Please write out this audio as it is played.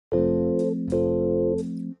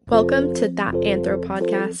Welcome to That Anthro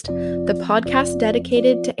Podcast, the podcast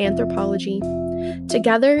dedicated to anthropology.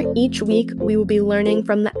 Together, each week, we will be learning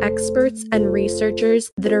from the experts and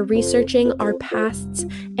researchers that are researching our pasts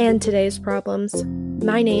and today's problems.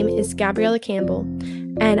 My name is Gabriella Campbell,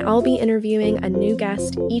 and I'll be interviewing a new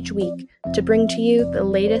guest each week to bring to you the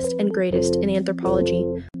latest and greatest in anthropology.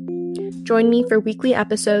 Join me for weekly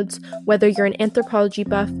episodes, whether you're an anthropology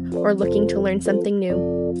buff or looking to learn something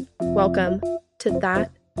new. Welcome to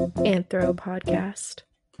That Anthro Podcast.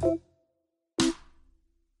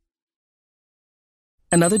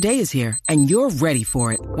 Another day is here, and you're ready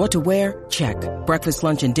for it. What to wear? Check. Breakfast,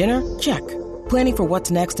 lunch, and dinner? Check. Planning for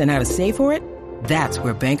what's next and how to save for it? That's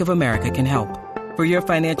where Bank of America can help. For your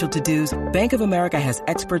financial to-dos, Bank of America has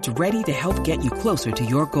experts ready to help get you closer to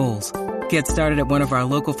your goals. Get started at one of our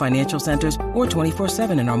local financial centers or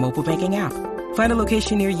 24/7 in our mobile banking app. Find a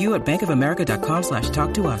location near you at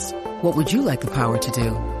bankofamerica.com/talktous. What would you like the power to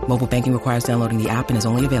do? Mobile banking requires downloading the app and is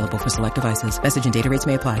only available for select devices. Message and data rates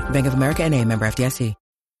may apply. Bank of America N.A., member FDIC.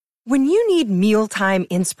 When you need mealtime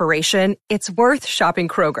inspiration, it's worth shopping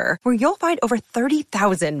Kroger, where you'll find over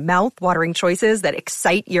 30,000 mouth-watering choices that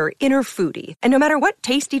excite your inner foodie. And no matter what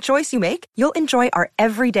tasty choice you make, you'll enjoy our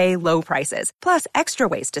everyday low prices, plus extra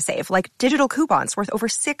ways to save, like digital coupons worth over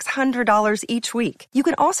 $600 each week. You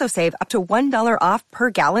can also save up to $1 off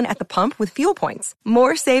per gallon at the pump with fuel points.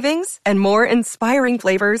 More savings and more inspiring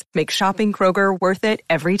flavors make shopping Kroger worth it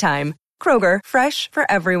every time. Kroger, fresh for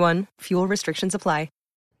everyone. Fuel restrictions apply.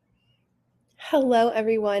 Hello,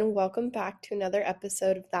 everyone. Welcome back to another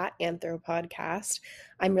episode of That Anthro Podcast.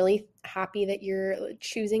 I'm really happy that you're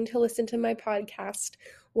choosing to listen to my podcast,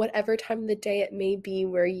 whatever time of the day it may be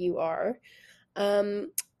where you are.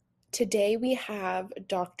 Today we have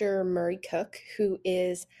Dr. Murray Cook, who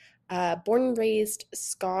is born and raised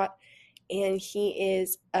Scot, and he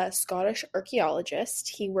is a Scottish archaeologist.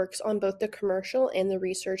 He works on both the commercial and the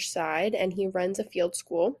research side, and he runs a field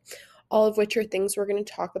school, all of which are things we're going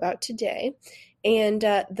to talk about today. And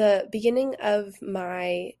the beginning of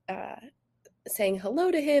my saying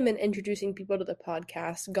hello to him and introducing people to the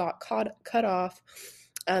podcast got cut off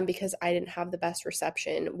because I didn't have the best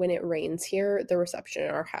reception. When it rains here, the reception in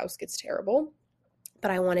our house gets terrible.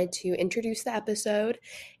 But I wanted to introduce the episode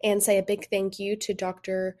and say a big thank you to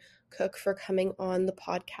Dr. Cook for coming on the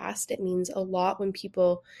podcast. It means a lot when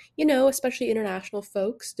people, especially international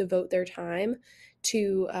folks, devote their time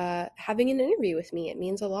to having an interview with me. It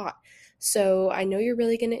means a lot. So I know you're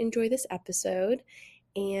really going to enjoy this episode.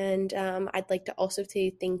 And I'd like to also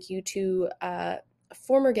say thank you to a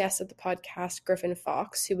former guest of the podcast, Griffin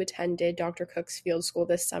Fox, who attended Dr. Cook's field school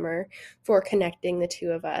this summer, for connecting the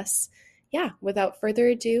two of us. Yeah, without further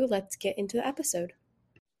ado, let's get into the episode.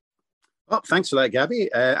 Oh, thanks for that,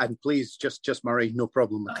 Gabby. And please, just Murray, no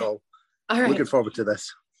problem at all. All right. Looking forward to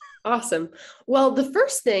this. Awesome. Well, the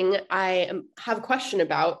first thing I have a question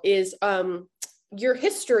about is your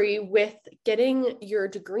history with getting your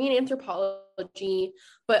degree in anthropology,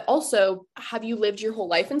 but also, have you lived your whole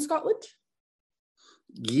life in Scotland?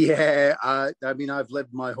 Yeah, I've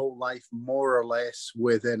lived my whole life more or less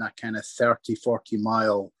within a kind of 30, 40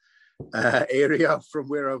 mile area from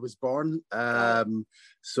where I was born.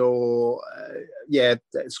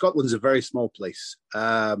 Scotland's a very small place.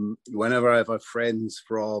 Whenever I have friends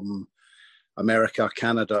from America,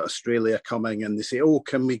 Canada, Australia coming, and they say, "Oh,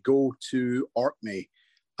 can we go to Orkney?"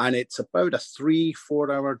 And it's about a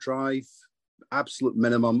 3-4 hour drive, absolute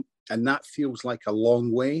minimum, and that feels like a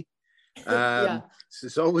long way. So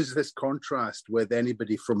it's always this contrast with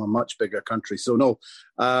anybody from a much bigger country. So no,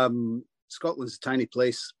 Scotland's a tiny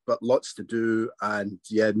place, but lots to do, and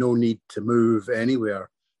no need to move anywhere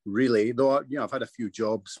really. Though I've had a few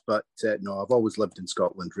jobs, but no, I've always lived in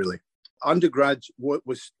Scotland really. Undergrad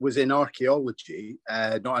was in archaeology,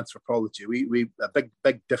 not anthropology. We a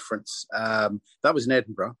big difference. That was in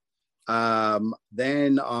Edinburgh.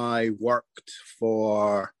 Then I worked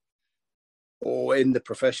in the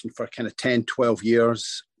profession for kind of 10, 12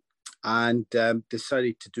 years, and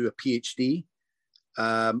decided to do a PhD.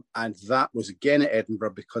 And that was again at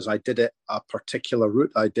Edinburgh because I did it a particular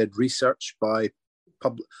route. I did research by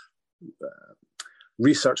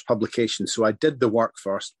research publication. So I did the work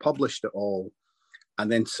first, published it all,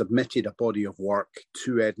 and then submitted a body of work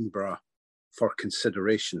to Edinburgh for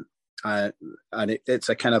consideration. And it's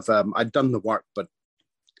a kind of, I'd done the work, but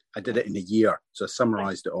I did it in a year. So I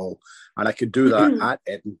summarized it all. And I could do that at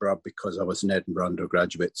Edinburgh because I was an Edinburgh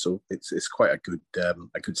undergraduate. So it's quite a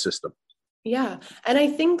good system. Yeah. And I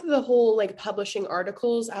think the whole publishing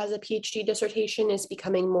articles as a PhD dissertation is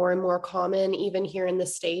becoming more and more common, even here in the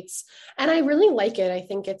States. And I really like it. I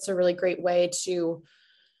think it's a really great way to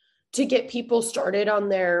to get people started on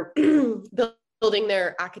their building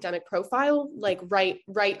their academic profile, like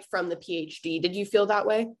right from the PhD. Did you feel that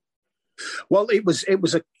way? Well, it was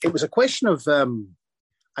a question of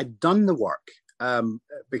I'd done the work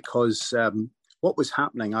because what was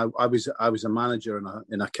happening. I was a manager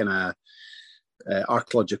in a kind of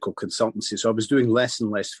archaeological consultancy, so I was doing less and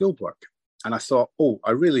less field work, and I thought, oh,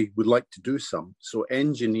 I really would like to do some. So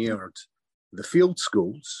engineered the field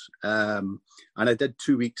schools, and I did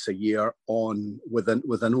 2 weeks a year with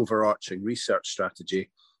an overarching research strategy,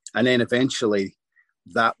 and then eventually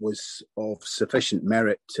that was of sufficient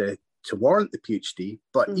merit to warrant the PhD.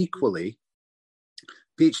 But equally,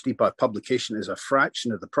 PhD by publication is a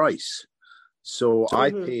fraction of the price. So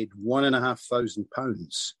I paid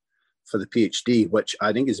 £1,500 for the PhD, which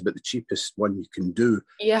I think is about the cheapest one you can do.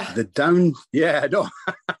 Yeah. No,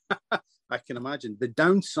 I can imagine. The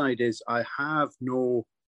downside is I have no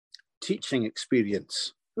teaching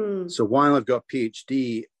experience. So while I've got a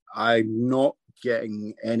PhD, I'm not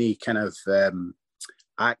getting any kind of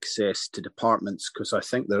access to departments, because I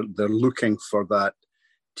think they're looking for that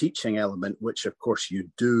teaching element, which of course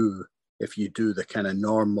you do if you do the kind of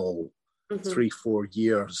normal 3-4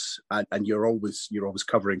 years, and you're always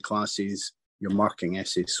covering classes, you're marking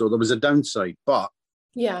essays. So there was a downside, but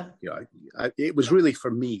it was really for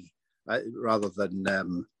me rather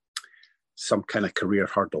than some kind of career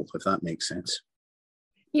hurdle, if that makes sense.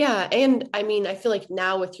 Yeah. And I mean, I feel like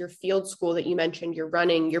now with your field school that you mentioned you're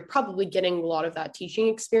running, you're probably getting a lot of that teaching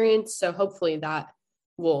experience. So hopefully that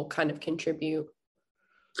will kind of contribute.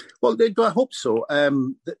 Well, I hope so.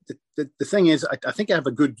 The thing is, I think I have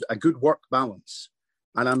a good work balance,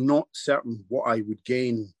 and I'm not certain what I would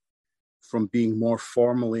gain from being more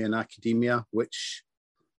formally in academia, which,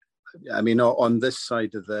 I mean, on this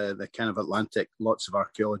side of the kind of Atlantic, lots of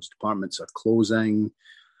archaeology departments are closing,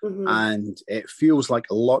 and it feels like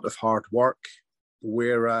a lot of hard work,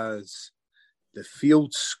 whereas the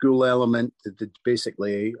field school element,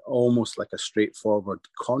 basically almost like a straightforward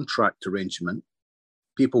contract arrangement.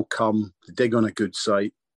 People come, dig on a good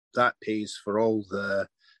site, that pays for all the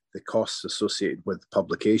costs associated with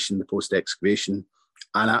publication, the post-excavation,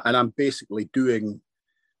 and I'm basically doing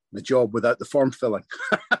the job without the form filling.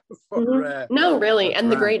 No, really, and grants,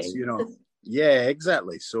 the grading. You know, yeah,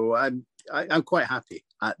 exactly. So I'm quite happy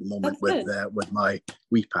at the moment with my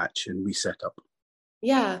wee patch and wee setup.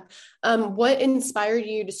 Yeah. What inspired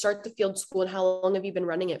you to start the field school, and how long have you been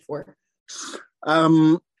running it for?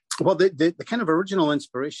 Well, the kind of original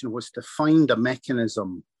inspiration was to find a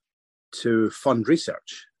mechanism to fund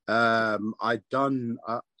research. I'd done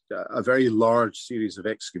a very large series of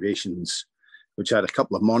excavations, which had a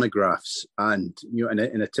couple of monographs, and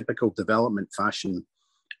in a typical development fashion,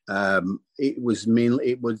 they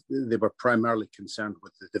were primarily concerned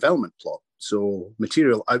with the development plot. So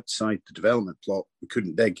material outside the development plot we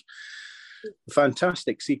couldn't dig. A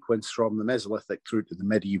fantastic sequence from the Mesolithic through to the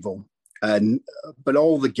medieval. But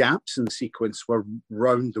all the gaps in the sequence were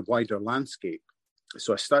around the wider landscape.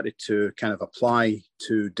 So I started to kind of apply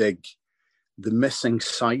to dig the missing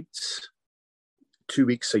sites 2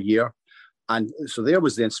 weeks a year. And so there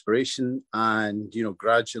was the inspiration. And,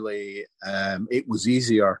 gradually it was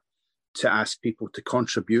easier to ask people to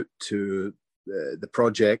contribute to the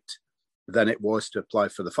project than it was to apply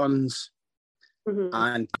for the funds.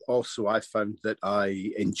 And also I found that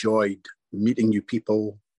I enjoyed meeting new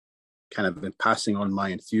people, kind of passing on my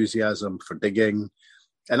enthusiasm for digging,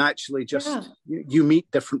 and actually you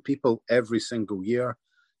meet different people every single year.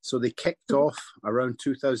 So they kicked off around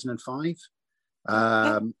 2005,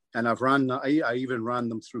 and I even ran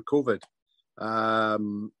them through COVID,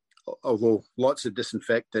 although lots of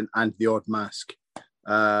disinfectant and the odd mask.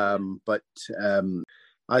 But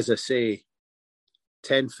as I say,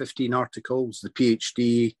 10, 15 articles, the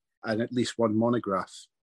PhD, and at least one monograph.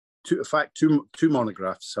 Two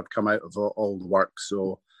monographs have come out of all the work,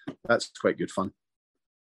 so that's quite good fun.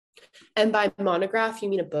 And by monograph, you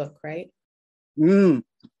mean a book, right?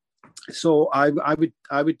 So I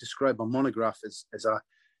would describe a monograph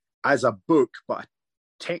as a book, but a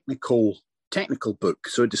technical book.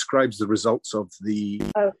 So it describes the results of the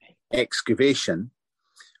excavation,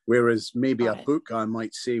 whereas maybe a book, I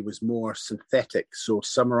might say, was more synthetic, so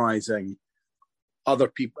summarizing other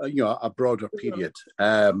people, a broader period.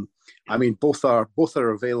 I mean, both are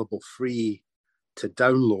available free to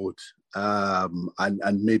download,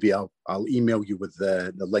 and maybe I'll email you with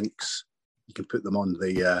the links. You can put them on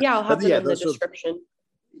the. I'll have them in the description.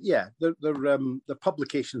 They're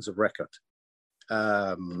publications of record.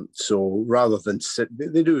 So rather than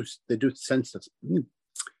they do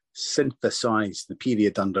synthesize the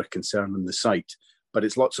period under concern in the site, but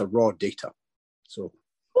it's lots of raw data. So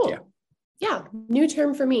cool. Yeah, new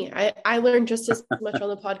term for me. I learned just as much on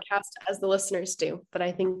the podcast as the listeners do, but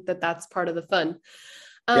I think that that's part of the fun.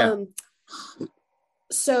 Yeah.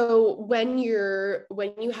 So when you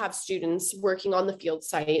have students working on the field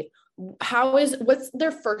site, what's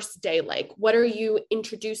their first day like? What are you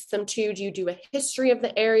introduce them to? Do you do a history of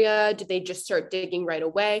the area? Do they just start digging right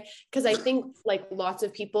away? Because I think like lots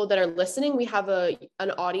of people that are listening, we have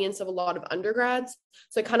an audience of a lot of undergrads.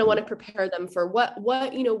 So I kind of want to prepare them for what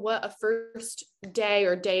a first day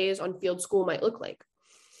or days on field school might look like.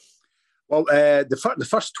 Well, the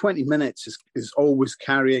first 20 minutes is always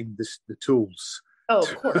carrying the tools. Oh,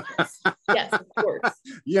 of course. Yes, of course.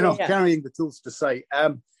 Carrying the tools to site.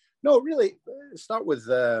 No, really, starts with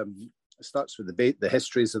the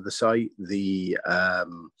histories of the site, the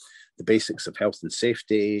basics of health and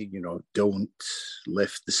safety. Don't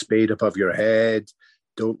lift the spade above your head.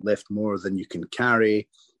 Don't lift more than you can carry.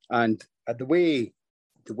 And the way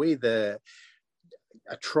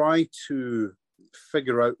I try to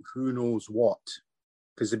figure out who knows what,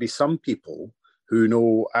 because there'd be some people who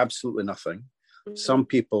know absolutely nothing. Mm-hmm. Some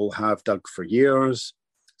people have dug for years.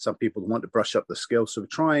 Some people want to brush up the skills. So we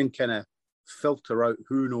try and kind of filter out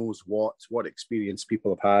who knows what experience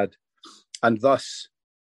people have had, and thus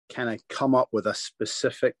kind of come up with a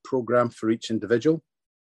specific program for each individual.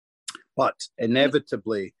 But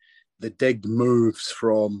inevitably, the dig moves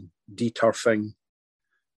from deturfing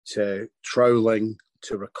to troweling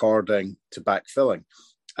to recording to backfilling.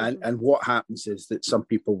 And what happens is that some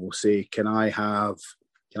people will say, can I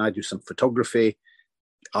do some photography?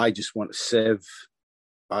 I just want to sieve.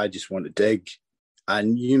 I just want to dig.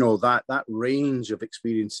 And, that range of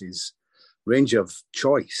experiences, range of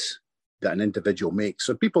choice that an individual makes.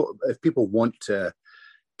 So if people want to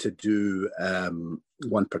do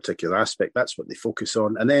one particular aspect, that's what they focus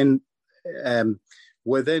on. And then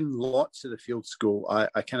within lots of the field school,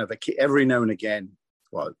 I kind of every now and again,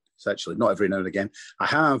 well, it's actually not every now and again, I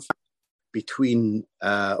have between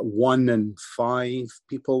 1 and 5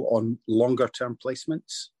 people on longer term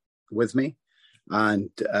placements with me.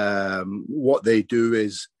 And what they do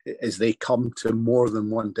is they come to more than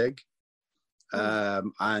one dig.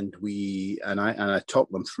 And I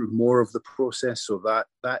talk them through more of the process. So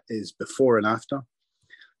that is before and after.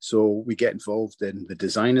 So we get involved in the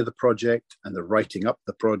design of the project and the writing up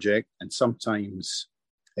the project. And sometimes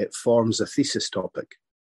it forms a thesis topic.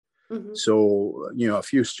 Mm-hmm. So, a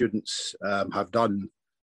few students have done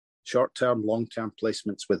short-term, long-term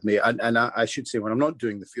placements with me. And I should say, when I'm not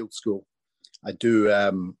doing the field school, I do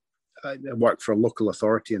I work for a local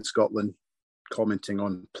authority in Scotland, commenting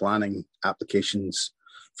on planning applications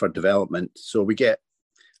for development. So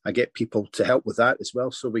I get people to help with that as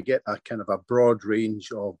well. So we get a kind of a broad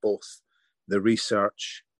range of both the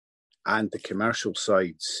research and the commercial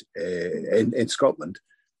sides in Scotland.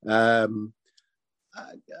 And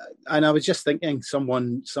I was just thinking,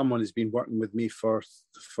 someone has been working with me for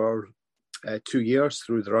 2 years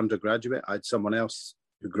through their undergraduate. I had someone else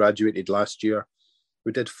who graduated last year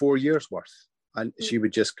who did 4 years worth, and she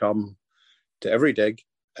would just come to every dig.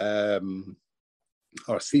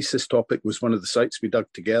 Our thesis topic was one of the sites we dug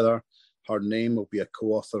together. Her name will be a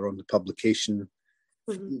co-author on the publication.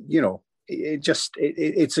 Mm-hmm.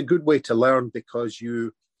 It's a good way to learn, because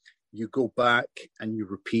you go back and you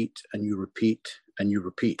repeat and you repeat and you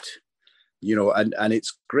repeat, and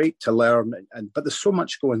it's great to learn. But there's so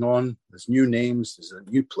much going on. There's new names, there's a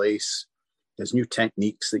new place, there's new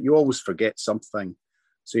techniques that you always forget something.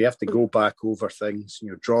 So you have to go back over things,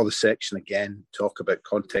 draw the section again, talk about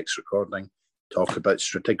context recording, talk about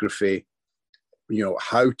stratigraphy,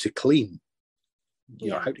 how to clean,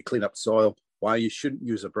 how to clean up soil, why you shouldn't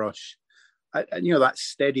use a brush. And that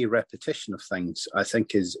steady repetition of things, I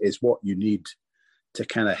think, is what you need to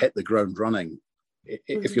kind of hit the ground running.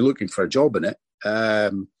 Mm-hmm. If you're looking for a job in it,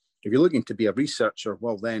 if you're looking to be a researcher,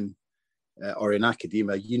 well then, or in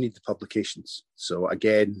academia, you need the publications. So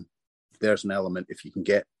again, there's an element, if you can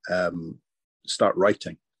start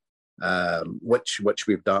writing, which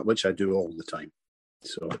we've done, which I do all the time.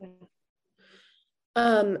 So,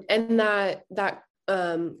 and that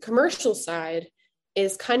commercial side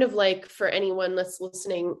is kind of like, for anyone that's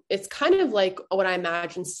listening, it's kind of like what I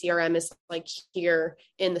imagine CRM is like here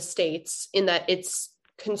in the States, in that it's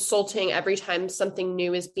consulting every time something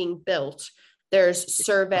new is being built. There's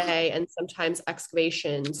survey and sometimes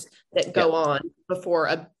excavations that go on before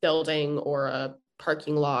a building or a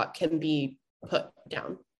parking lot can be put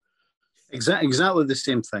down. Exactly the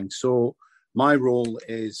same thing. So my role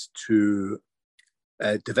is to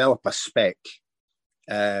develop a spec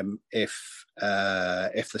if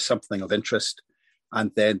there's something of interest,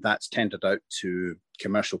 and then that's tendered out to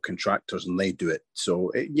commercial contractors, and they do it.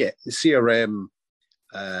 So the CRM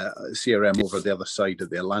over the other side of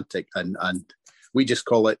the Atlantic, and we just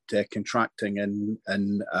call it contracting and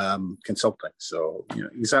consulting. So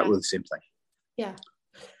exactly the same thing. Yeah.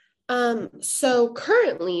 So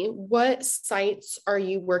currently, what sites are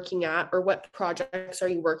you working at, or what projects are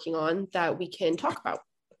you working on that we can talk about?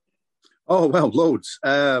 Oh, well, loads.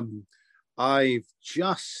 I've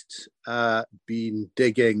just been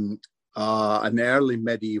digging an early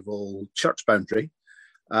medieval church boundary.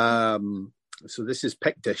 So this is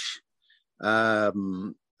Pictish,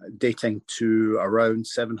 dating to around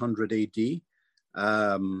 700 AD.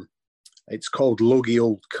 It's called Logie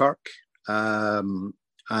Old Kirk. And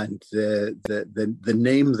the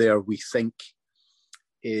name there, we think,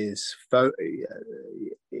 is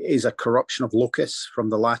a corruption of locus from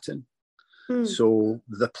the Latin. So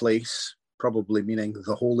the place, probably meaning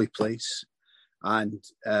the holy place. And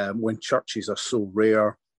when churches are so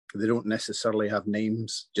rare, they don't necessarily have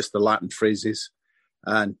names, just the Latin phrases.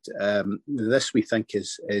 And this, we think,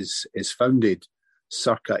 is founded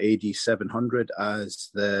circa AD 700 as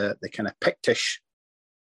the kind of Pictish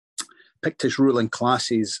ruling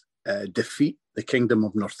classes defeat the kingdom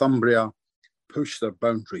of Northumbria, push their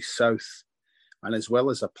boundaries south, and as well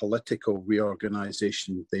as a political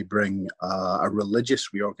reorganization, they bring a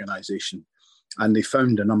religious reorganization. And they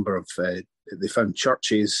found a number of, they found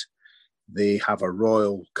churches, they have a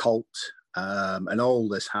royal cult, and all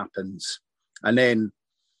this happens. And then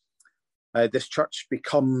this church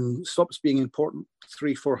stops being important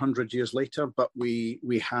 300-400 years later, but we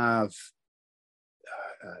have,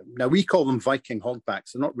 now we call them Viking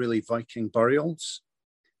hogbacks. They're not really Viking burials,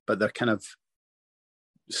 but they're kind of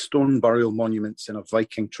stone burial monuments in a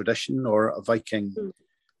Viking tradition or a Viking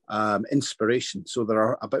inspiration. So there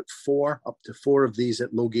are up to four of these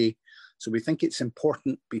at Logie. So we think it's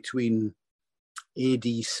important between AD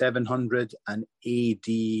 700 and AD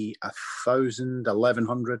 1000,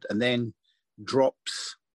 1100, and then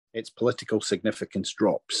its political significance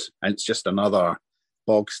drops, and it's just another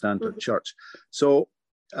bog standard church. So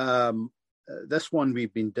this one,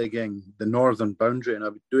 we've been digging the northern boundary, and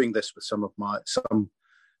I've been doing this with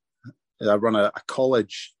I run a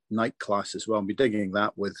college night class as well. I'll be digging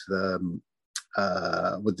that with the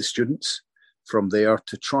students from there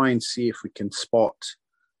to try and see if we can spot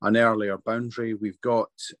an earlier boundary. We've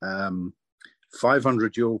got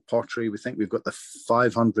 500-year-old pottery. We think we've got the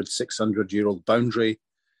 500, 600-year-old boundary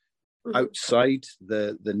outside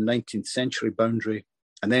the 19th century boundary.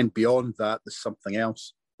 And then beyond that, there's something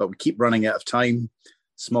else. But we keep running out of time,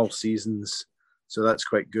 small seasons. So that's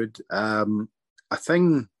quite good. I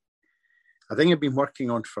think I've been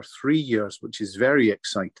working on for 3 years, which is very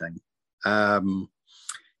exciting,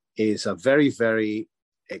 is a very, very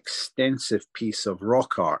extensive piece of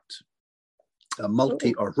rock art,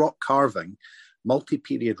 rock carving,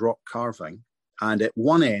 multi-period rock carving. And at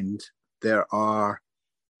one end, there are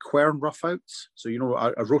quern roughouts. So,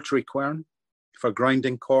 a rotary quern for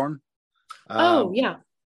grinding corn. Yeah.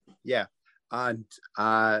 Yeah. And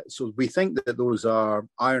so we think that those are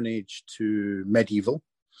Iron Age to medieval.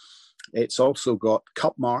 It's also got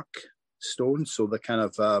cup mark stones, so the kind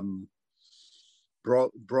of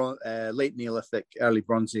late Neolithic, early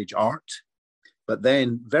Bronze Age art. But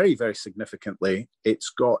then, very, very significantly, it's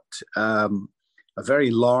got a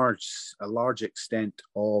large extent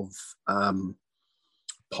of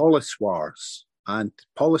polissoirs. And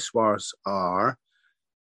polissoirs are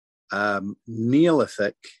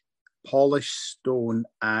Neolithic polished stone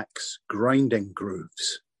axe grinding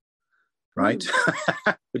grooves, right?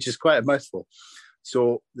 Which is quite a mouthful.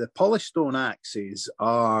 So the polished stone axes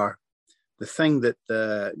are the thing that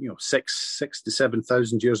 6 to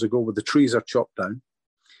 7,000 years ago, where the trees are chopped down,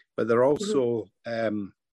 but they're also they're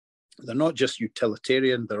not just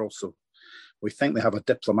utilitarian. They're also, we think, they have a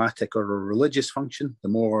diplomatic or a religious function, the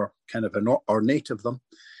more kind of ornate of them.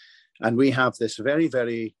 And we have this very,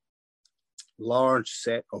 very large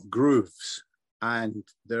set of grooves, and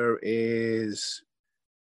there is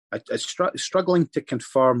struggling to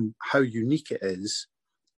confirm how unique it is.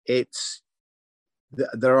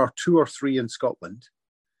 There are 2 or 3 in Scotland.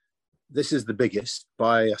 This is the biggest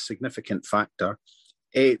by a significant factor.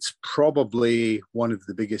 It's probably one of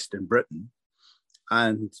the biggest in Britain.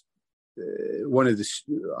 And one of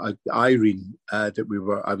the Irene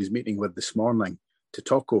that I was meeting with this morning to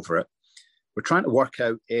talk over it, we're trying to work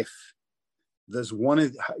out if there's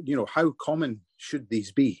how common should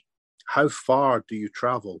these be? How far do you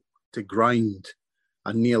travel to grind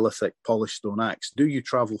a Neolithic polished stone axe? Do you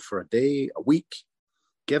travel for a day, a week?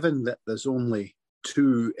 Given that there's only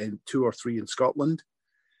 2 or 3 in Scotland,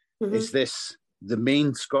 is this the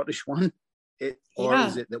main Scottish one? or Yeah.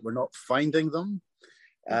 is it that we're not finding them?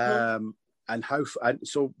 And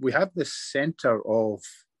so we have this center of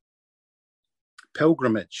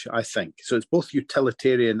pilgrimage, I think. So it's both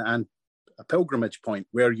utilitarian and a pilgrimage point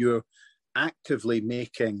where you're actively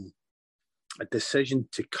making a decision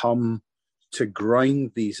to come to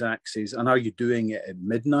ground these axes. And are you doing it at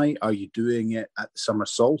midnight? Are you doing it at the summer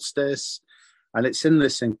solstice? And it's in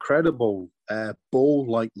this incredible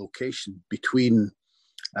bowl-like location between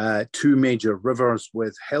two major rivers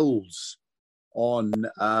with hills on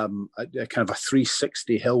a kind of a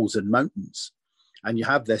 360 hills and mountains. And you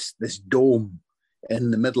have this dome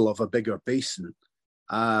in the middle of a bigger basin.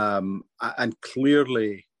 And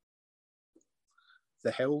clearly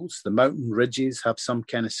the hills, the mountain ridges have some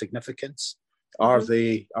kind of significance. Are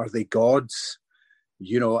they gods?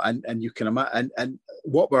 And you can imagine, and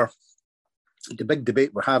the big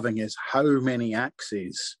debate we're having is how many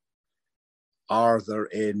axes are there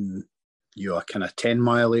in a kind of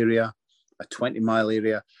 10-mile area, a 20-mile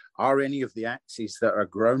area? Are any of the axes that are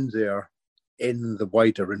ground there in the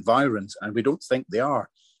wider environs? And we don't think they are.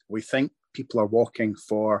 We think people are walking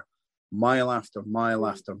for mile after mile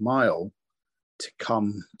after mile to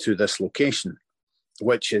come to this location,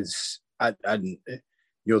 which is, the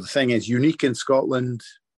thing is unique in Scotland,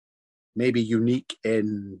 maybe unique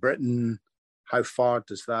in Britain. How far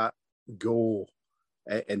does that go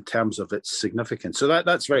in terms of its significance? So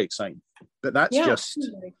that's very exciting. But that's very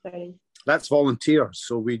exciting. That's volunteers.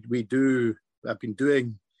 So I've been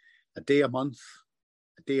doing a day a month,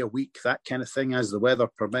 a day a week, that kind of thing, as the weather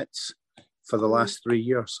permits, for the last 3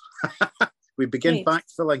 years. We begin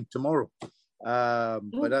backfilling tomorrow.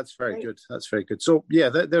 But that's very good. That's very good. So yeah,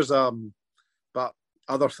 there's but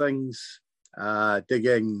other things,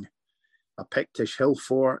 digging a Pictish hill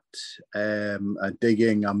fort,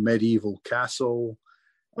 digging a medieval castle.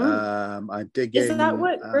 Is that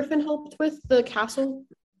what Griffin helped with, the castle?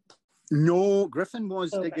 No, Griffin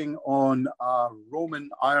was digging on a Roman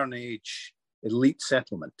Iron Age elite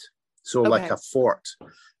settlement. So like a fort.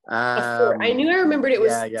 A fort. I knew I remembered it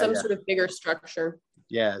was some sort of bigger structure.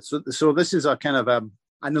 Yeah, so this is a kind of an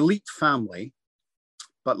elite family,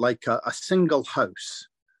 but like a single house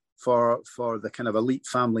for the kind of elite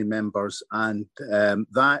family members, and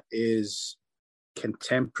that is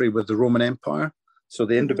contemporary with the Roman Empire. So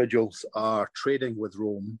the individuals are trading with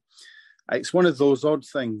Rome. It's one of those odd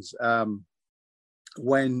things.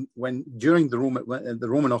 When during the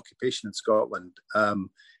Roman occupation in Scotland,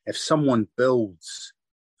 if someone builds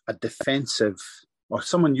a defensive, or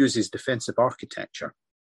someone uses defensive architecture,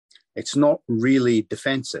 it's not really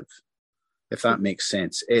defensive, if that makes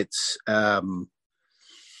sense. It's because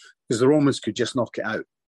the Romans could just knock it out,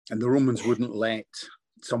 and the Romans wouldn't let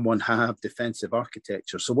someone have defensive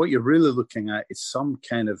architecture. So what you're really looking at is some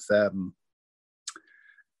kind of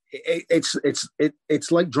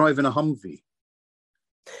it's like driving a Humvee.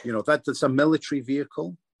 That's a military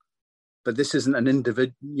vehicle, but this isn't an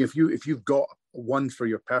individual. If you've got one for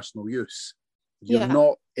your personal use, you're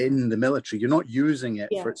not in the military. You're not using it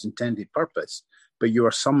for its intended purpose, but you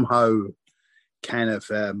are somehow kind of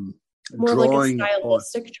more drawing like a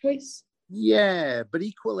stylistic choice. Yeah, but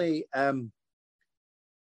equally,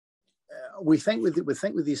 we think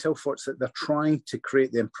with these hill forts that they're trying to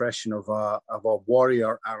create the impression of a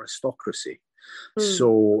warrior aristocracy.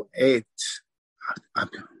 So it's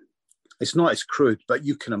not as crude, but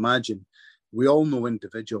you can imagine. We all know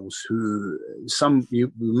individuals who, we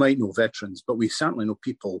might know veterans, but we certainly know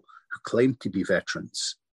people who claim to be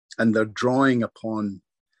veterans, and they're drawing upon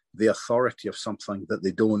the authority of something that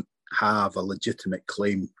they don't have a legitimate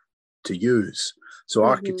claim to use. So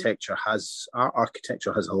architecture has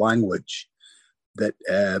a language that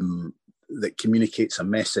communicates a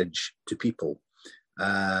message to people,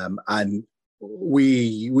 and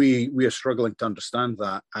we are struggling to understand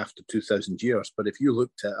that after 2,000 years. But if you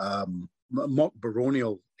looked at mock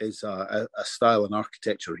baronial is a style in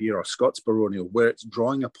architecture here, or Scots baronial, where it's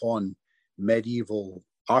drawing upon medieval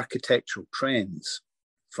architectural trends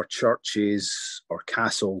for churches or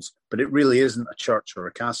castles, but it really isn't a church or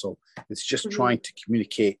a castle. It's just trying to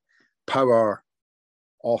communicate power,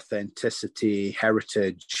 authenticity,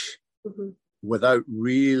 heritage, without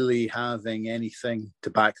really having anything to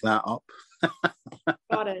back that up.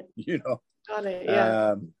 Got it. Got it.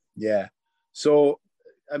 Yeah. Yeah. So,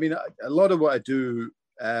 I mean, a lot of what I do,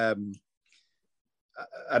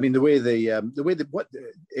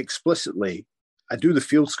 explicitly, I do the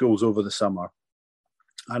field schools over the summer,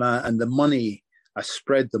 and the money, I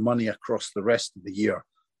spread the money across the rest of the year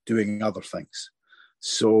doing other things.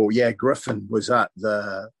 So yeah, Griffin was at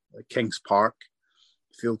the King's Park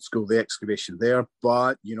Field School, the excavation there.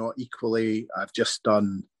 But equally, I've just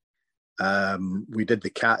done We did the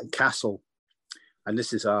castle, and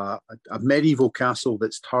this is a medieval castle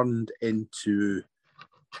that's turned into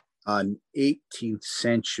an 18th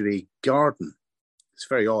century garden. It's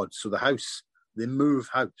very odd. So the house, they move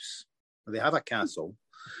house. They have a castle,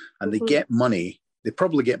 and they get money. They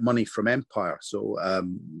probably get money from empire. So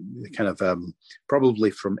they kind of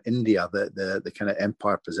probably from India, the kind of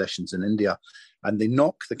empire possessions in India, and they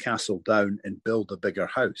knock the castle down and build a bigger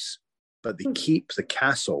house. But they keep the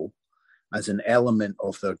castle as an element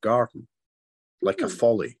of their garden, like a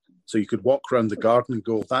folly. So you could walk around the garden and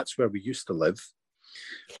go, "That's where we used to live."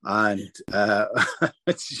 And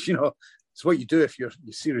it's, you know, it's what you do if you're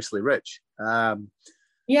seriously rich. Yeah.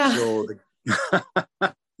 So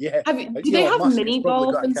yeah. Do they have mini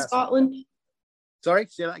golf in Scotland? Sorry,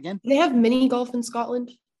 say that again. Do they have mini golf in Scotland?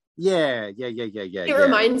 Yeah. It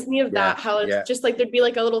reminds me of that, how it's just like there'd be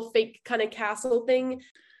like a little fake kind of castle thing.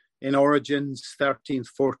 In origins, 13th,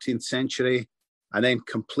 14th century, and then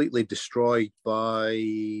completely destroyed by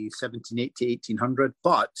 1780, 1800.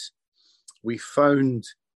 But we found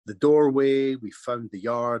the doorway, we found the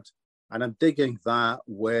yard, and I'm digging that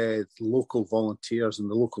with local volunteers in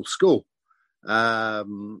the local school.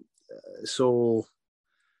 So,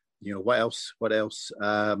 you know, what else?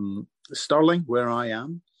 Stirling, where I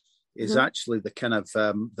am, is actually the kind of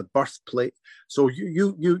the birthplace. So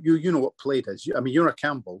you know what Plaid is. I mean, you're a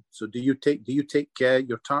Campbell. So do you take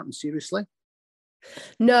your tartan seriously?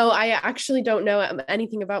 No, I actually don't know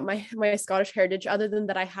anything about my Scottish heritage other than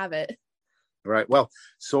that I have it. Right. Well,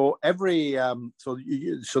 so every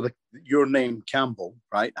your name Campbell,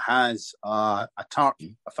 right, has a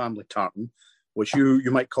tartan, a family tartan, which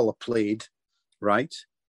you might call a plaid, right?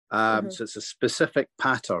 So it's a specific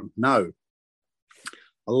pattern. Now,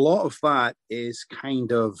 a lot of that is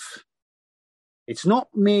kind of, it's not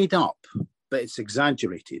made up, but it's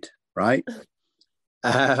exaggerated, right?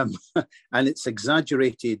 And it's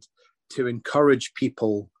exaggerated to encourage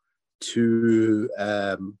people to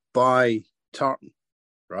buy tartan,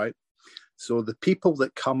 right? So the people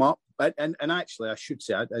that come up, and actually I should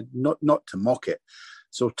say, not to mock it.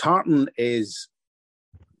 So tartan is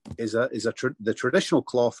the traditional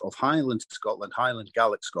cloth of Highland Scotland, Highland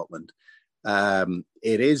Gaelic Scotland.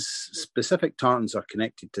 It is specific tartans are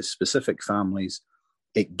connected to specific families.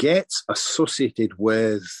 It gets associated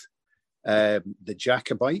with the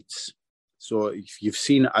Jacobites. So if you've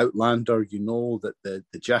seen Outlander, you know that the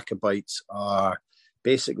Jacobites are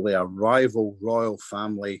basically a rival royal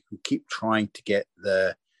family who keep trying to get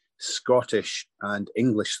the Scottish and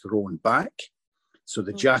English throne back. So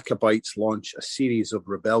the Jacobites launch a series of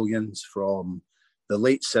rebellions from the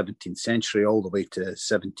late 17th century all the way to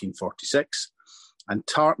 1746. And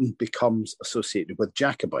tartan becomes associated with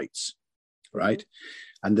Jacobites, right?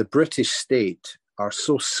 And the British state are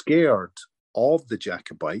so scared of the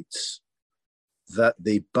Jacobites that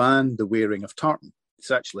they ban the wearing of tartan. It's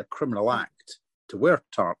actually a criminal act to wear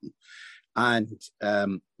tartan. And,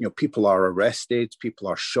 people are arrested, people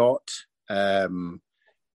are shot.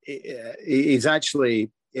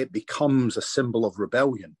 It becomes a symbol of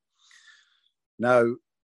rebellion. Now,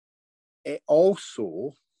 it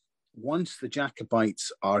also, once the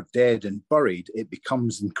Jacobites are dead and buried, it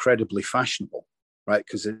becomes incredibly fashionable, right?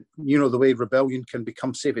 Because, the way rebellion can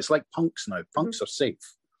become safe. It's like punks now. Punks are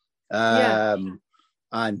safe. And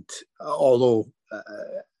although,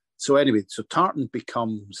 so tartan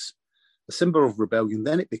becomes a symbol of rebellion,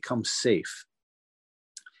 then it becomes safe.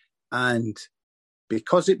 And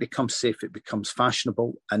because it becomes safe, it becomes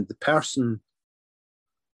fashionable. And the person,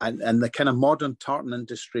 and the kind of modern tartan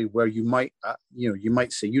industry where you might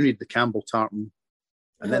say you need the Campbell tartan.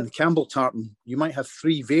 And then the Campbell tartan, you might have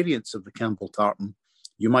 3 variants of the Campbell tartan.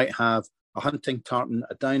 You might have a hunting tartan,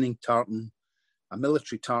 a dining tartan, a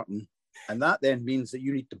military tartan. And that then means that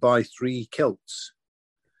you need to buy 3 kilts.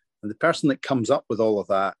 And the person that comes up with all of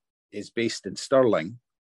that is based in Stirling.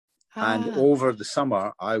 And over the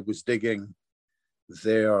summer, I was digging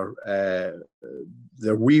their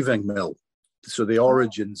weaving mill. So the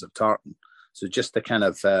origins of tartan. So just to kind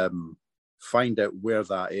of find out where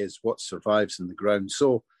that is, what survives in the ground.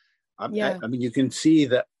 So, I mean, you can see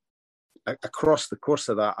that across the course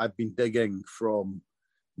of that, I've been digging from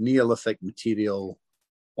Neolithic material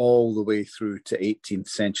all the way through to 18th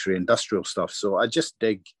century industrial stuff. So I just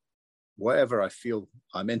dig whatever I feel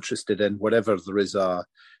I'm interested in, whatever there is a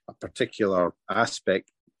particular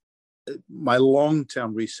aspect. My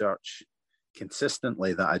long-term research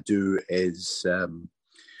consistently that I do is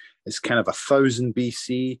kind of 1000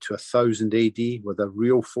 BC to 1000 AD with a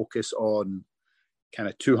real focus on kind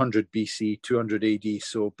of 200 BC, 200 AD.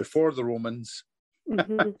 So before the Romans,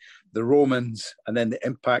 the Romans, and then the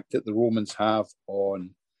impact that the Romans have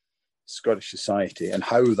on Scottish society and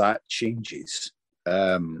how that changes.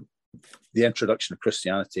 The introduction of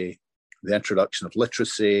Christianity, the introduction of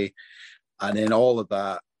literacy, and then all of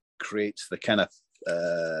that creates the kind of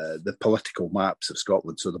the political maps of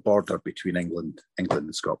Scotland. So the border between England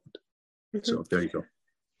and Scotland. Mm-hmm. So there you go.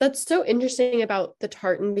 That's so interesting about the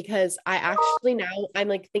tartan, because I actually now I'm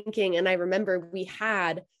like thinking, and I remember we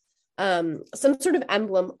had some sort of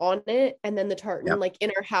emblem on it, and then the tartan like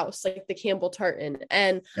in our house, like the Campbell tartan.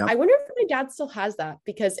 And I wonder if my dad still has that,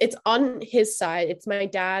 because it's on his side. It's my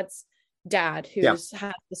dad's dad who's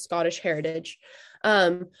has the Scottish heritage.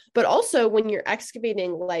 But also when you're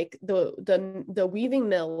excavating like the weaving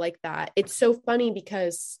mill like that, it's so funny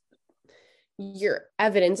because your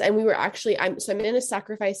evidence, and we were actually I'm in a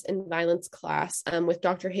sacrifice and violence class with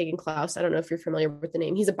Dr. Hagen Klaus. I don't know if you're familiar with the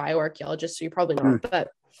name. He's a bioarchaeologist, so you're probably not. But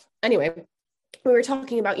anyway, we were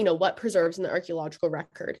talking about, what preserves in the archaeological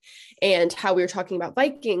record, and how we were talking about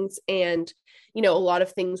Vikings, and a lot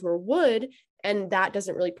of things were wood, and that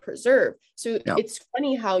doesn't really preserve. So it's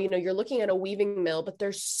funny how, you're looking at a weaving mill, but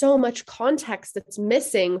there's so much context that's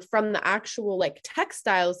missing from the actual like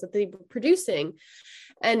textiles that they were producing.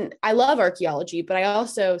 And I love archaeology, but I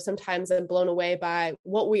also sometimes am blown away by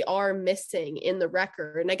what we are missing in the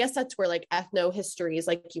record. And I guess that's where like ethnohistories,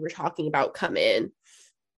 like you were talking about, come in.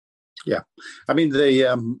 Yeah, I mean the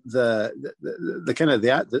kind of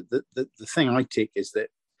the thing I take is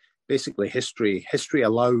that basically history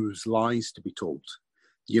allows lies to be told,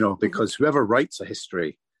 because whoever writes a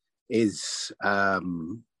history is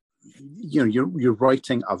you're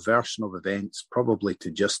writing a version of events probably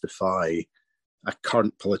to justify a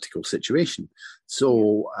current political situation.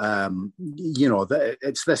 So,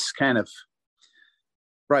 it's this kind of,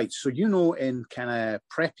 right. So, in kind of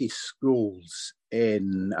preppy schools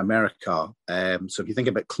in America, so if you think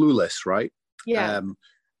about Clueless, right? Yeah.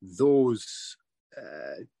 Those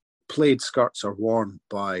plaid skirts are worn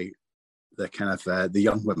by the kind of the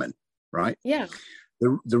young women, right? Yeah.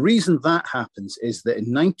 The reason that happens is that in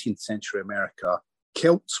 19th century America,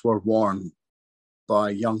 kilts were worn by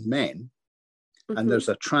young men. And there's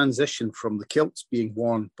a transition from the kilts being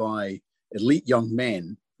worn by elite young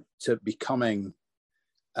men to becoming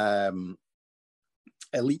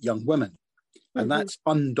elite young women. And that's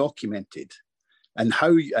undocumented. And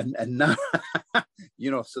how, and now,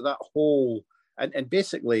 so that whole, and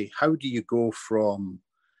basically, how do you go from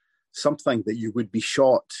something that you would be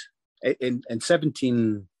shot in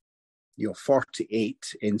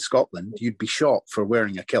 1748 in Scotland, you'd be shot for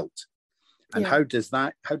wearing a kilt. And how does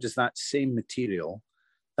that same material,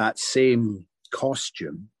 that same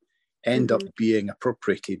costume, end up being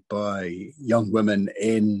appropriated by young women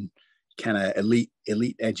in kind of elite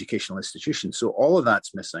educational institutions? So all of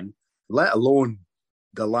that's missing, let alone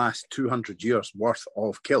the last 200 years worth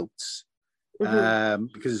of kilts,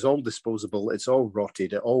 because it's all disposable, it's all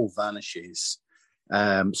rotted, it all vanishes.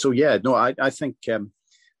 I think,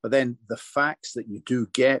 but then the facts that you do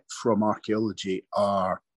get from archaeology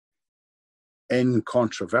are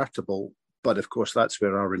incontrovertible, but of course that's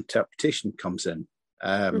where our interpretation comes in.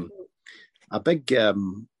 A big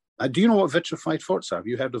do you know what vitrified forts are? Have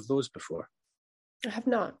you heard of those before? I have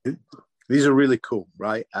not. These are really cool,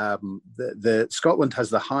 right? The Scotland has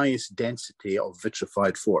the highest density of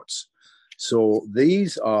vitrified forts. So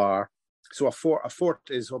these are, a fort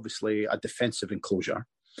is obviously a defensive enclosure.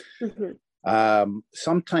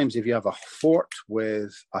 Sometimes if you have a fort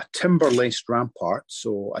with a timber-laced rampart,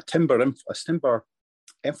 so a timber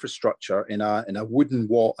infrastructure in a wooden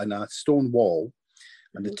wall, in a stone wall,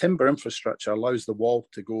 and the timber infrastructure allows the wall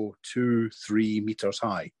to go 2-3 meters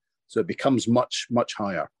high, so it becomes much, much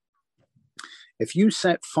higher. If you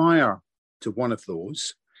set fire to one of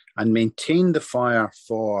those and maintain the fire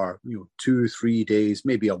for 2-3 days,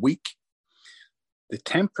 maybe a week, the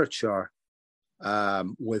temperature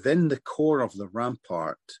within the core of the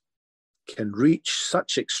rampart can reach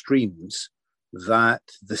such extremes that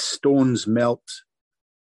the stones melt,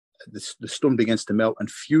 the stone begins to melt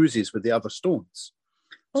and fuses with the other stones.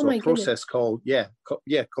 So a process called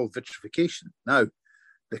vitrification. Now,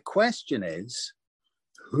 the question is,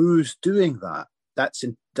 who's doing that? That's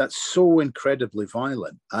so incredibly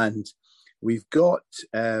violent. And we've got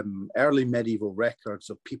early medieval records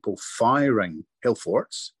of people firing hill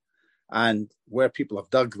forts. And where people have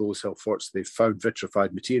dug those hill forts, they've found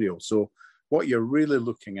vitrified material. So what you're really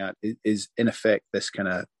looking at is in effect, this kind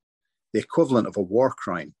of the equivalent of a war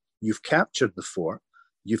crime. You've captured the fort,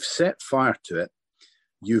 you've set fire to it,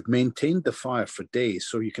 you've maintained the fire for days.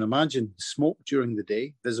 So you can imagine smoke during the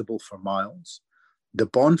day, visible for miles. The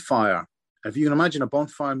bonfire, if you can imagine a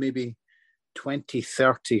bonfire maybe 20,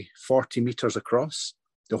 30, 40 meters across,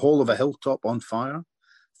 the whole of a hilltop on fire,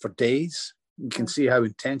 for days. You can see how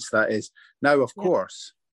intense that is. Now, of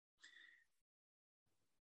course,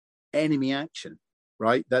 enemy action,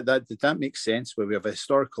 right? That makes sense where we have a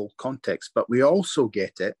historical context, but we also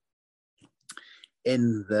get it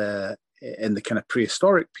in the kind of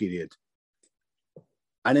prehistoric period.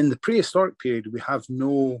 And in the prehistoric period, we have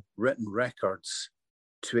no written records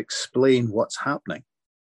to explain what's happening.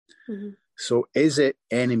 Mm-hmm. So is it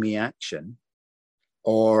enemy action,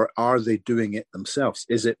 or are they doing it themselves?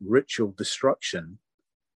 Is it ritual destruction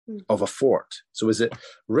of a fort? So is it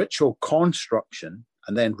ritual construction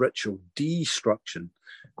and then ritual destruction?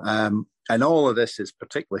 And all of this is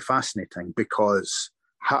particularly fascinating because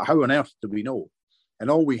how on earth do we know? And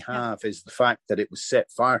all we have is the fact that it was set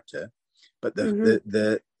fire to, but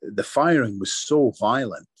the firing was so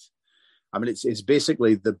violent. I mean, it's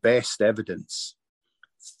basically the best evidence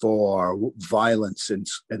for violence in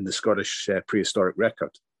the Scottish prehistoric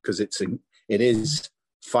record, because it is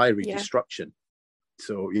fiery destruction.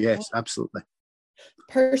 So yes, absolutely.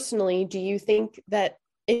 Personally, do you think that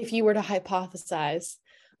if you were to hypothesize,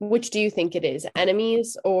 which do you think it is,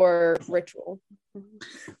 enemies or ritual?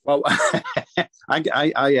 Well, I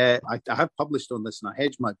have published on this and I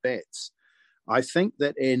hedge my bets. I think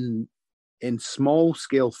that in small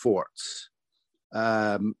scale forts,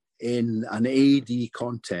 in an AD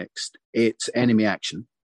context, it's enemy action.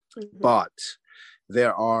 Mm-hmm. But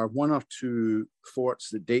there are one or two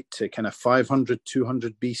forts that date to kind of 500,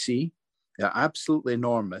 200 BC. They're absolutely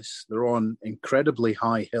enormous. They're on incredibly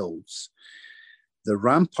high hills. The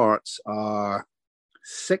ramparts are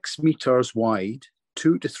 6 meters wide,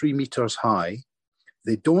 2 to 3 meters high.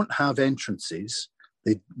 They don't have entrances.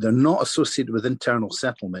 They're not associated with internal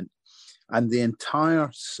settlement. And they're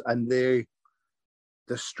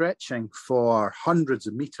stretching for hundreds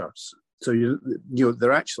of meters. So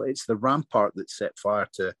they're actually, it's the rampart that set fire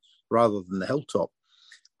to rather than the hilltop.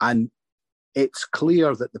 And it's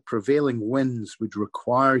clear that the prevailing winds would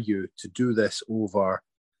require you to do this over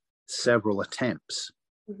several attempts.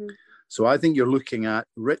 Mm-hmm. So I think you're looking at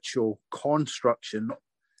ritual construction.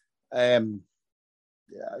 Have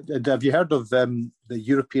you heard of the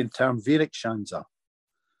European term Verikschanza?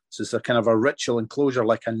 So it's a kind of a ritual enclosure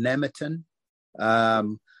like a nemeton.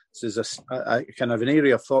 So there's a kind of an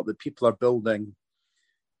area of thought that people are building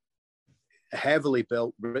heavily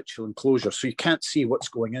built ritual enclosures, so you can't see what's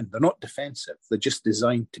going in. They're not defensive. They're just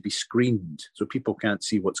designed to be screened so people can't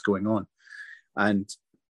see what's going on. And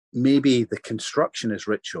maybe the construction is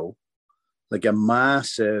ritual, like a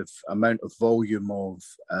massive amount of volume of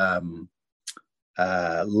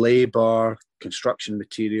labor, construction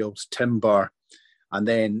materials, timber, and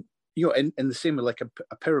then, in the same way, like a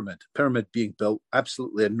pyramid being built,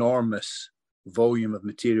 absolutely enormous volume of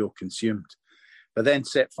material consumed, but then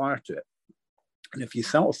set fire to it. And if you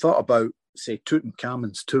thought about, say,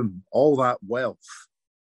 Tutankhamun's tomb, all that wealth,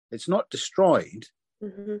 it's not destroyed,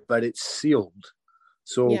 mm-hmm. but it's sealed.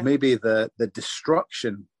 So maybe the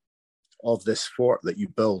destruction of this fort that you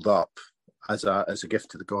build up as a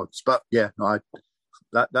gift to the gods. But that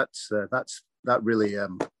really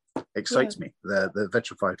excites me, the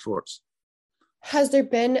vitrified forts. Has there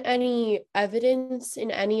been any evidence in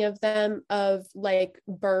any of them of like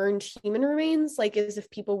burned human remains, like as if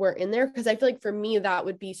people were in there? Because I feel like for me that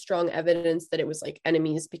would be strong evidence that it was like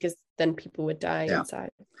enemies, because then people would die inside.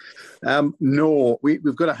 No,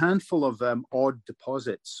 we've got a handful of odd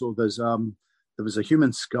deposits. So there was a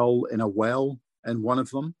human skull in a well in one of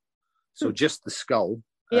them, so just the skull.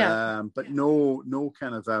 But no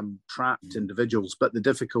kind of trapped individuals. But the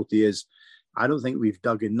difficulty is, I don't think we've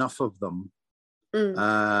dug enough of them. There is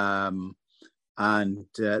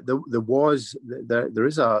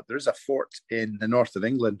a fort in the north of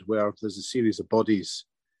England where there's a series of bodies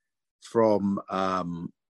from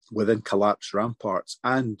within collapsed ramparts,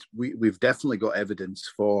 and we've definitely got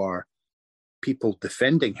evidence for people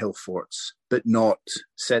defending hill forts but not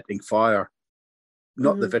setting fire,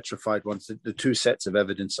 not the vitrified ones. The two sets of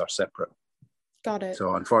evidence are separate. Got it.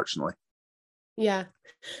 So unfortunately. Yeah,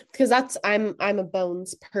 because I'm a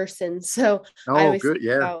bones person, so I always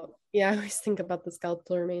think about the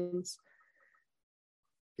skeletal remains.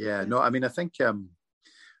 Yeah, no, I mean, I think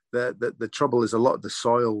the trouble is a lot of the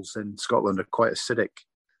soils in Scotland are quite acidic,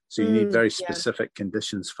 so you need very specific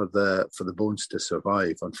conditions for the bones to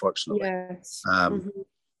survive, unfortunately. Yes.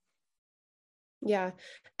 Yeah.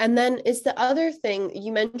 And then is the other thing,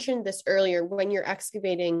 you mentioned this earlier, when you're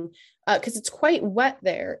excavating, because it's quite wet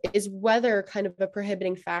there, is weather kind of a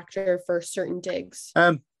prohibiting factor for certain digs?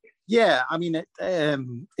 Yeah, I mean,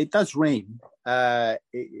 it does rain.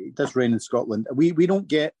 It does rain in Scotland. We don't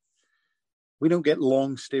get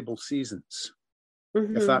long, stable seasons.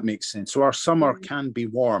 if that makes sense. So our summer can be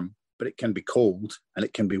warm, but it can be cold, and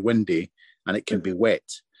it can be windy, and it can be wet,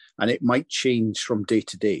 and it might change from day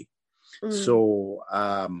to day. So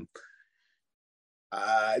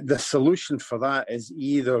the solution for that is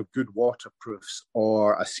either good waterproofs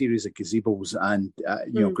or a series of gazebos. And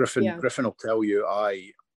Griffin will tell you,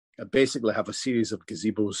 I basically have a series of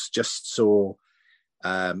gazebos just so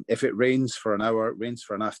if it rains for an hour, it rains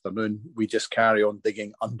for an afternoon, we just carry on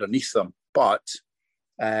digging underneath them. But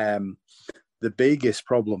the biggest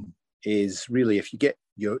problem is really if you get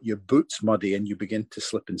your boots muddy and you begin to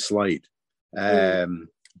slip and slide.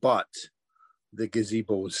 But the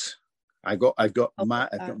gazebos, I've got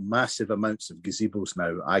massive amounts of gazebos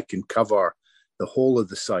now. I can cover the whole of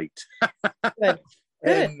the site. Good.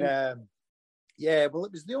 And well,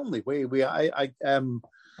 it was the only way. I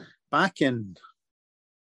back in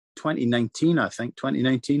 2019, I think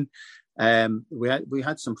 2019, we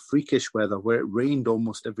had some freakish weather where it rained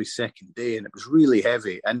almost every second day, and it was really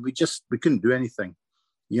heavy, and we couldn't do anything.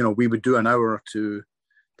 We would do an hour or two,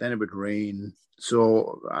 then it would rain.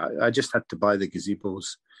 So I just had to buy the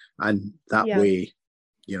gazebos, and that way,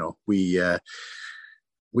 we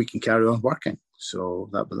can carry on working. So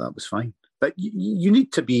that was fine. But you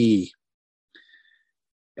need to be.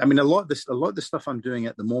 I mean, a lot of the stuff I'm doing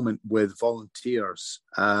at the moment with volunteers,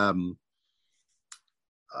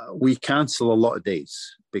 we cancel a lot of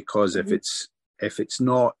days because if it's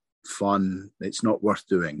not fun, it's not worth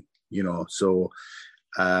doing. So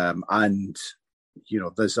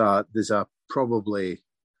there's a probably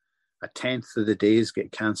a tenth of the days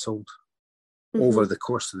get cancelled over the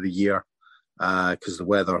course of the year because the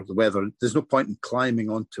weather. There's no point in climbing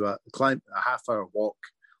onto a half-hour walk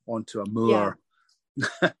onto a moor.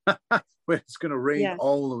 Where it's going to rain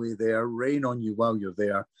all the way there, rain on you while you're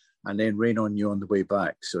there, and then rain on you on the way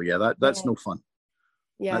back. So that's no fun.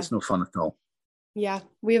 That's no fun at all. Yeah,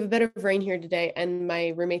 we have a bit of rain here today, and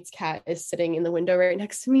my roommate's cat is sitting in the window right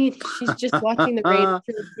next to me. She's just watching the rain. It's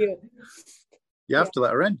really cute. You have to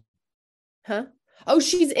let her in. Huh? Oh,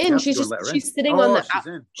 she's in. She's sitting on the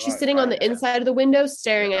she's sitting on the inside of the window,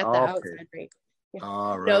 staring at the outside rain. Yeah.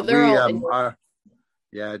 All right. No, they're all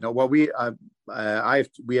Well, we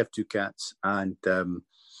have two cats, and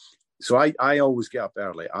so I always get up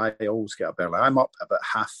early. I'm up about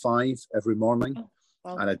 5:30 every morning,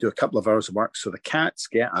 and I do a couple of hours of work. So the cats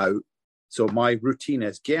get out. So my routine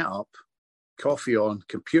is get up, coffee on,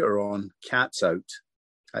 computer on, cats out.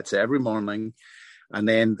 That's it every morning, and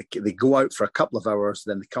then they go out for a couple of hours.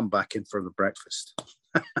 Then they come back in for the breakfast,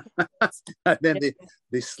 and then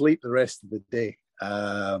they sleep the rest of the day.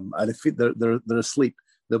 And if they're asleep,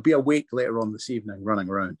 they'll be awake later on this evening running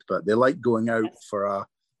around, but they like going out for a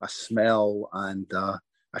smell and a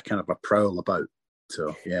kind of a prowl about.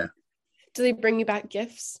 So, yeah. Do they bring you back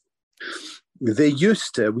gifts? They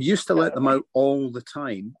used to. We used to let them out all the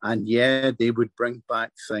time. And they would bring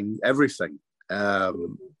back everything.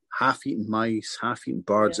 Half-eaten mice, half-eaten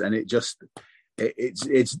birds. And it's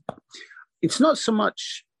not so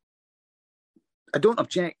much. I don't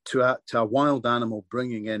object to a wild animal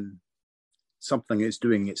bringing in something it's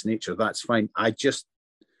doing its nature. That's fine.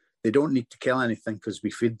 They don't need to kill anything because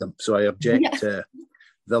we feed them. So I object to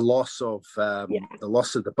the loss of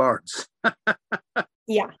the birds.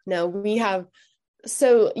 No, we have.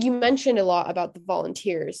 So you mentioned a lot about the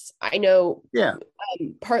volunteers. I know.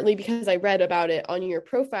 Partly because I read about it on your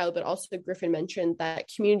profile, but also Griffin mentioned that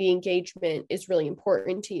community engagement is really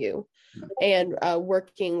important to you, and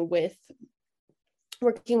working with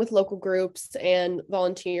local groups and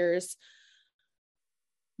volunteers.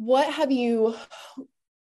 What do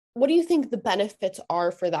you think the benefits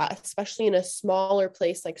are for that, especially in a smaller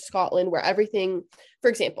place like Scotland, where everything, for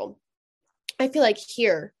example, I feel like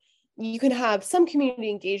here you can have some community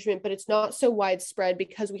engagement, but it's not so widespread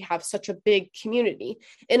because we have such a big community.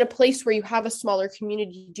 In a place where you have a smaller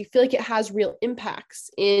community, do you feel like it has real impacts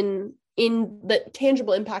in the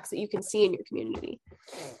tangible impacts that you can see in your community?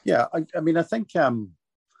 Yeah, I mean, I think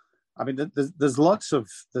there's lots of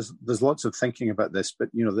thinking about this, but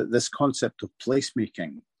this concept of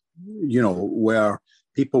placemaking, where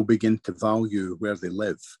people begin to value where they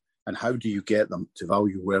live, and how do you get them to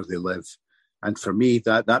value where they live? And for me,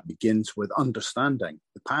 that begins with understanding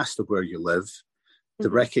the past of where you live, to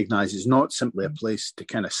recognize it's not simply a place to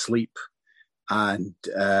kind of sleep and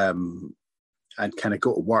kind of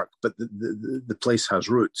go to work, but the place has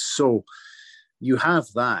roots. So you have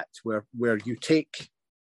that where you take.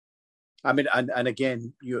 I mean, and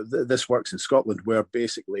again, this works in Scotland, where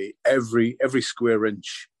basically every square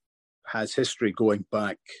inch has history going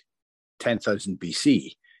back 10,000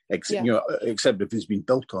 BC, except if it's been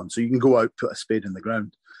built on. So you can go out, put a spade in the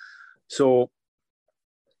ground. So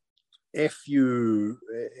if you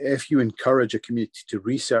encourage a community to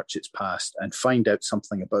research its past and find out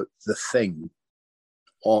something about the thing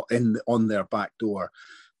on their back door,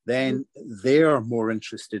 then they're more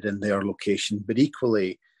interested in their location. But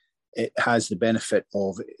equally, it has the benefit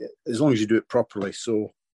of, as long as you do it properly,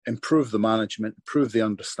 so improve the management, improve the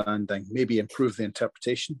understanding, maybe improve the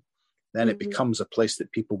interpretation, then it becomes a place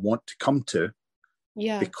that people want to come to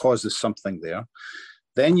because there's something there.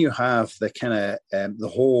 Then you have the kind of the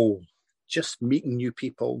whole just meeting new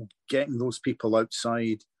people, getting those people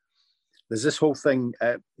outside. There's this whole thing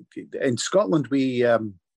in Scotland. We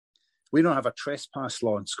don't have a trespass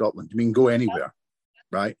law in Scotland. You can go anywhere,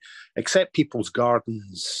 right? Except people's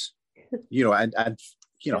gardens, and you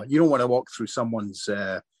don't want to walk through someone's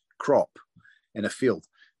crop in a field.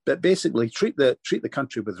 But basically, treat the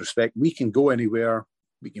country with respect. We can go anywhere,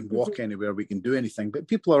 we can walk anywhere, we can do anything. But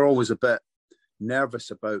people are always a bit nervous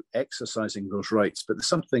about exercising those rights. But there's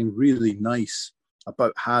something really nice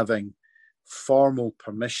about having formal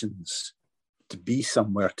permissions to be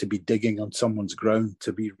somewhere, to be digging on someone's ground,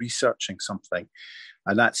 to be researching something,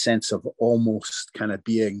 and that sense of almost kind of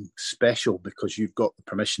being special because you've got the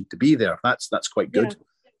permission to be there. That's quite good.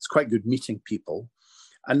 It's quite good meeting people.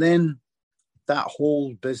 And then that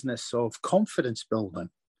whole business of confidence building,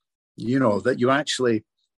 that you're actually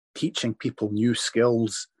teaching people new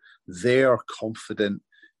skills. They're confident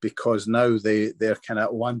because now they're kind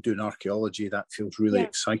of, I'm doing archaeology. That feels really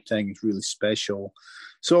exciting. It's really special.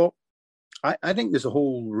 So I think there's a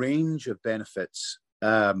whole range of benefits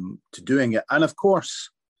to doing it. And of course,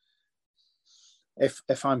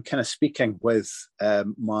 if I'm kind of speaking with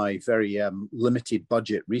my very limited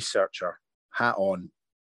budget researcher hat on,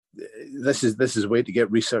 this is a way to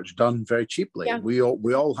get research done very cheaply. Yeah. We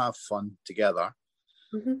all have fun together.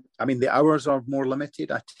 I mean, the hours are more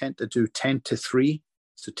limited. I tend to do 10 to 3,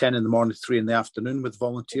 so 10 in the morning, 3 in the afternoon with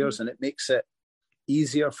volunteers, and it makes it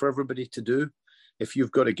easier for everybody to do. If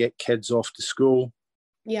you've got to get kids off to school,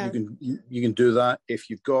 you can do that. If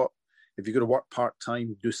you've got to work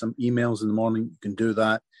part-time, do some emails in the morning, you can do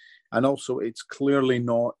that. And also, it's clearly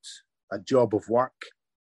not a job of work,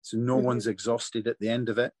 so no one's exhausted at the end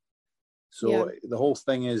of it. So the whole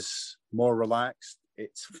thing is more relaxed.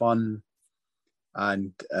 It's fun.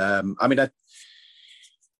 And I mean, I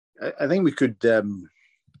think we could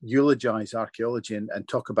eulogize archaeology and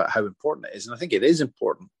talk about how important it is. And I think it is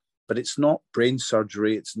important, but it's not brain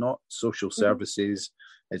surgery. It's not social services.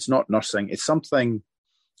 It's not nursing. It's something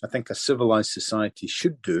I think a civilized society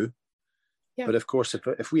should do. Yeah. But of course,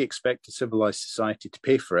 if we expect a civilized society to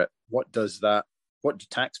pay for it, what do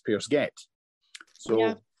taxpayers get?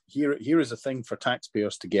 So here is a thing for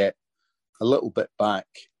taxpayers to get a little bit back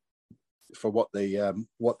for what they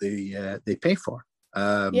pay for.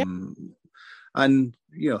 And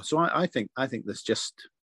so I think there's just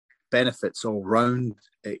benefits all round.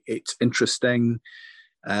 It's interesting.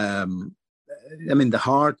 I mean, the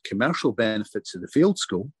hard commercial benefits of the field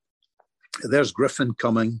school. There's Griffin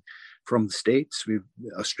coming from the States. We've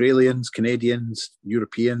Australians, Canadians,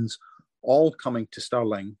 Europeans, all coming to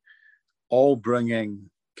Stirling, all bringing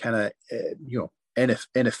kind of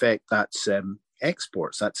in effect that's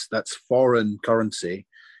exports. That's foreign currency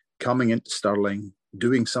coming into Stirling,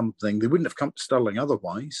 doing something they wouldn't have come to Stirling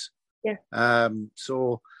otherwise.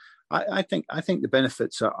 So I think the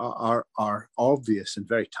benefits are obvious and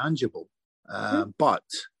very tangible. But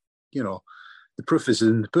the proof is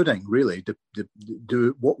in the pudding, really.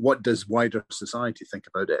 What does wider society think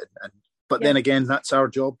about it? But then again, that's our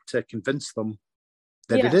job to convince them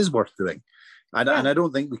that it is worth doing. And I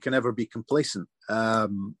don't think we can ever be complacent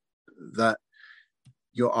that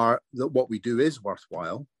what we do is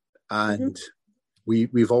worthwhile, and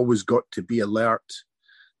we've always got to be alert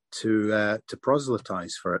to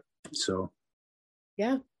proselytize for it. So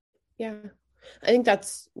I think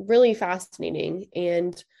that's really fascinating,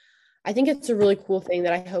 and I think it's a really cool thing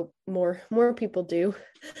that I hope more people do.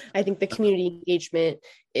 I think the community engagement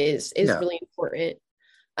is really important.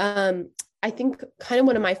 I think kind of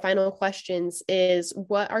one of my final questions is,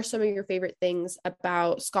 what are some of your favorite things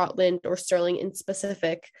about Scotland or Stirling in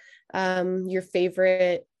specific? Your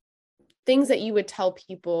favorite things that you would tell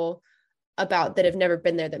people about that have never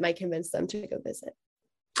been there that might convince them to go visit?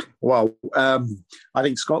 Well, I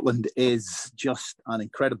think Scotland is just an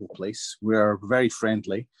incredible place. We're very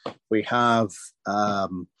friendly. We have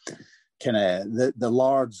kind of the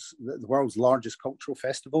world's largest cultural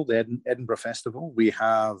festival, the Edinburgh Festival. We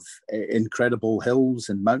have incredible hills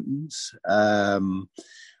and mountains.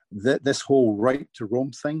 This whole right to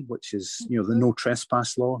roam thing, which is the no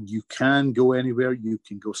trespass law. You can go anywhere. You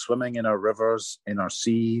can go swimming in our rivers, in our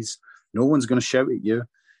seas. No one's going to shout at you.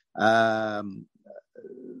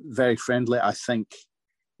 very friendly. I think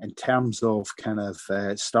in terms of kind of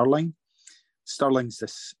Stirling, Stirling's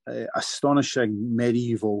this astonishing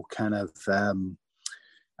medieval kind of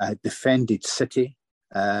defended city.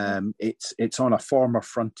 It's on a former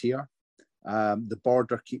frontier. The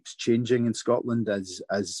border keeps changing in Scotland as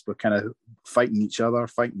we're kind of fighting each other,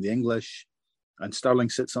 fighting the English, and Stirling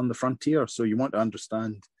sits on the frontier. So you want to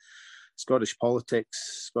understand Scottish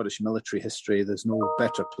politics, Scottish military history. There's no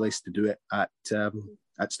better place to do it at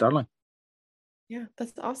Stirling. Yeah,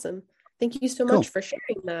 that's awesome. Thank you so much for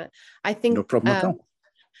sharing that. I think no problem at all.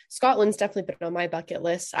 Scotland's definitely been on my bucket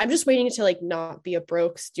list. I'm just waiting to like not be a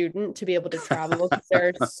broke student to be able to travel, because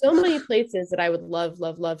there are so many places that I would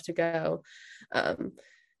love to go.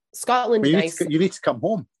 Scotland's nice. You need to come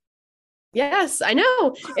home. Yes, I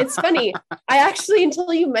know. It's funny. I actually,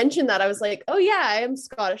 until you mentioned that, I was like, oh yeah, I am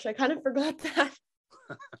Scottish. I kind of forgot that.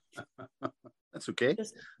 That's okay.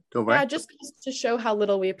 Don't worry. Yeah, just to show how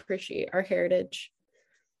little we appreciate our heritage.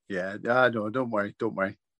 Yeah, no, don't worry.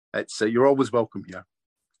 It's you're always welcome here.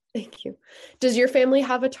 Thank you. Does your family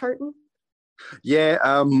have a tartan? Yeah,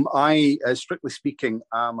 I, strictly speaking,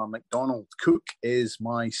 am a MacDonald. Cook is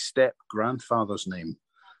my step grandfather's name,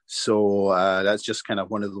 so that's just kind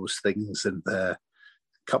of one of those things. And a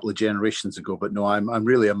couple of generations ago, but no, I'm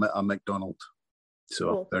really a MacDonald. So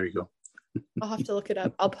cool. There you go. I'll have to look it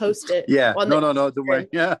up. I'll post it. Yeah. No, don't worry.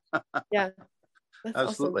 Yeah. Yeah. That's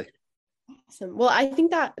absolutely. Awesome. Well, I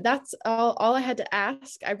think that's all I had to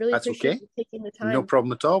ask. I really appreciate you taking the time. No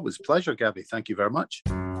problem at all. It was a pleasure, Gabby. Thank you very much.